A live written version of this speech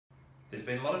There's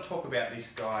been a lot of talk about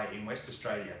this guy in West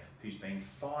Australia who's been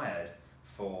fired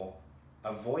for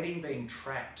avoiding being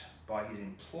tracked by his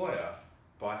employer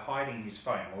by hiding his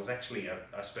phone. Well, it was actually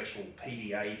a special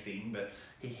PDA thing, but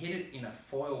he hid it in a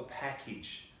foil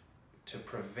package to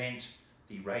prevent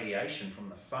the radiation from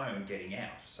the phone getting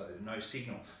out, so no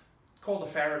signal. Called the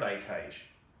Faraday Cage.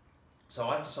 So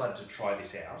I've decided to try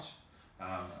this out.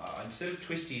 Instead of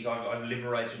Twisties, I've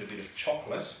liberated a bit of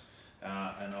chocolate,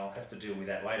 and I'll have to deal with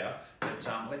that later.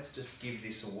 But let's just give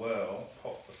this a whirl.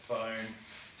 Pop the phone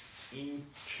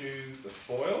into the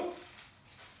foil.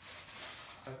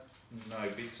 No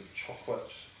bits of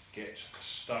chocolate get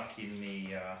stuck in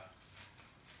the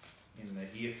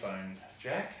earphone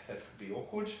jack. That could be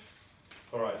awkward.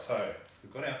 All right, so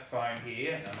we've got our phone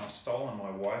here, and I've stolen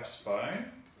my wife's phone.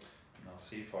 And I'll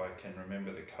see if I can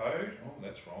remember the code. Oh,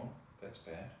 that's wrong. That's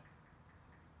bad.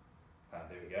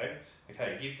 There we go.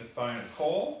 Okay, give the phone a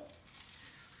call.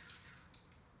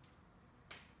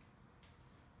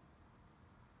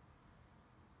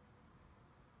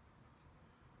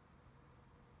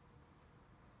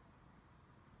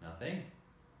 Nothing.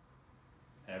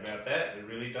 How about that? It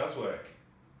really does work.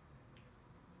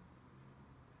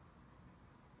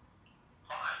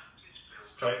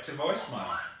 Straight to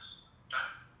voicemail.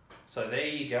 So there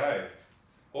you go.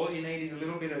 All you need is a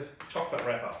little bit of chocolate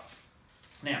wrapper.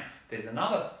 Now, there's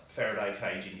another Faraday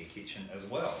cage in your kitchen as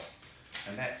well,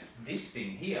 and that's this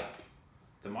thing here,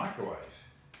 the microwave.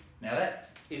 Now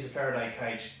that is a Faraday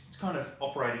cage. It's kind of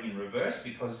operating in reverse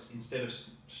because instead of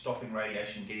stopping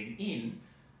radiation getting in,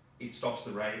 it stops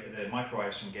the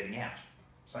microwaves from getting out.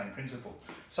 Same principle.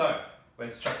 So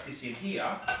let's chuck this in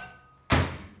here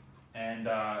and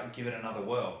give it another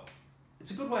whirl.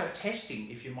 It's a good way of testing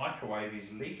if your microwave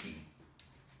is leaking.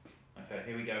 Okay,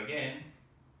 here we go again.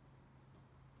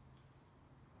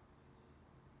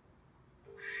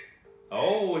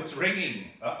 Oh, it's ringing.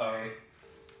 Uh-oh.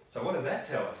 So what does that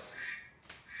tell us?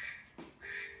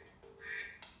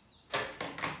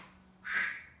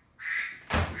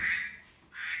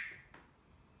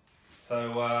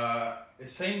 So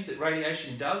it seems that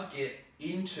radiation does get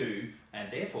into and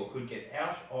therefore could get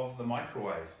out of the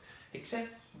microwave. Except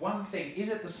one thing, is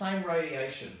it the same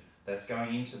radiation that's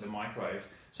going into the microwave?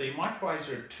 So your microwaves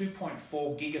are at 2.4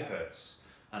 gigahertz.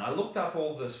 And I looked up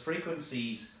all the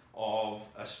frequencies of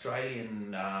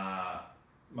Australian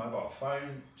mobile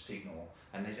phone signal,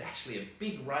 and there's actually a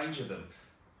big range of them.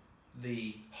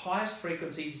 The highest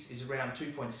frequencies is around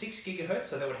 2.6 gigahertz,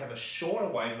 so they would have a shorter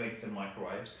wavelength than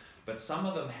microwaves, but some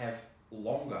of them have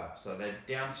longer, so they're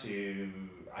down to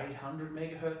 800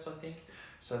 megahertz, I think.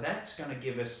 So that's going to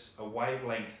give us a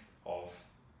wavelength of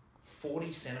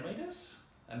 40 centimeters,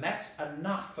 and that's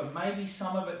enough for maybe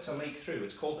some of it to leak through.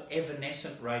 It's called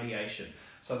evanescent radiation.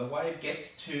 So the wave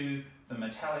gets to the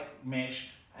metallic mesh,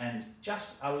 and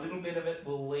just a little bit of it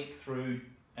will leak through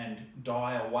and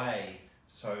die away.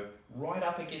 So right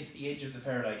up against the edge of the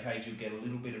Faraday cage, you'll get a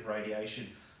little bit of radiation.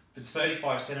 If it's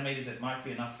 35 centimeters, it might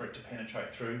be enough for it to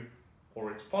penetrate through,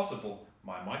 or it's possible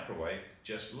my microwave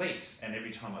just leaks, and every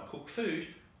time I cook food,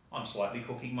 I'm slightly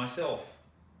cooking myself.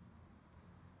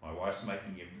 My wife's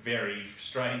making a very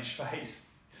strange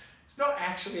face. It's not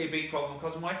actually a big problem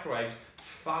because microwaves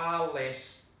far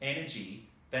less energy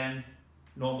than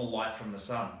normal light from the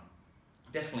sun.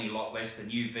 Definitely a lot less than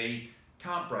UV,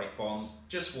 can't break bonds,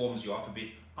 just warms you up a bit.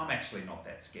 I'm actually not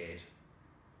that scared.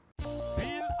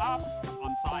 Fill up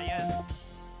on science.